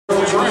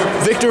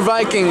Victor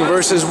Viking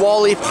versus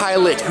Wally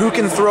Pilot. Who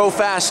can throw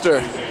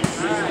faster?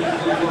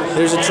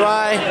 There's a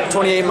try,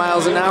 28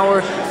 miles an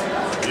hour.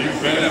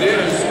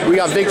 We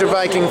got Victor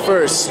Viking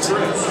first.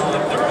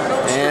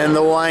 And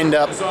the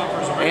wind-up.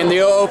 And the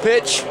 0-0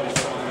 pitch.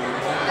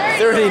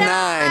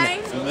 39.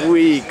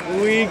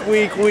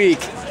 Weak.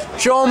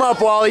 Show him up,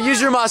 Wally.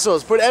 Use your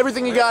muscles. Put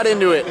everything you got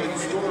into it.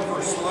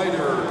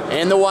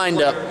 And the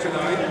wind-up.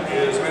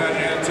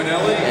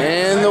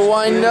 And the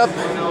wind-up.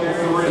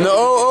 And the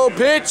 0-0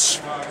 pitch.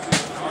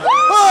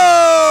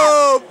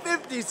 Oh!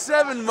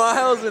 57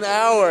 miles an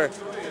hour.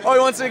 Oh, he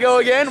wants to go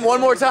again? One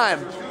more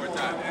time.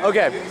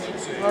 Okay.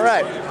 All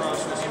right.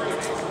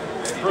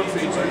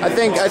 I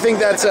think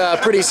that's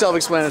pretty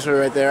self-explanatory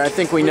right there. I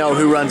think we know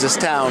who runs this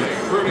town.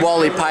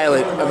 Wally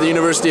Pilot of the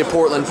University of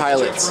Portland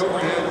Pilots.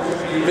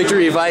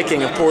 Victory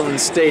Viking of Portland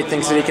State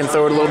thinks that he can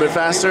throw it a little bit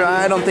faster.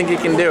 I don't think he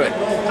can do it.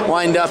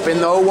 Wind up in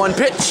the 0-1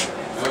 pitch.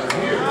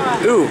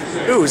 Ooh,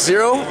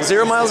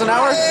 0 miles an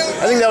hour?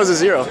 I think that was a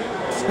 0.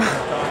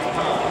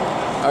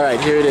 All right,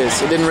 here it is.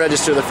 It didn't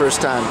register the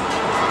first time.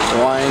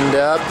 Wind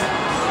up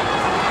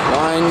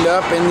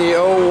in the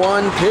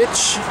 0-1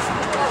 pitch.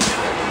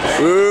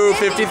 Ooh,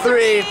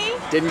 53.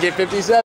 Didn't get 57.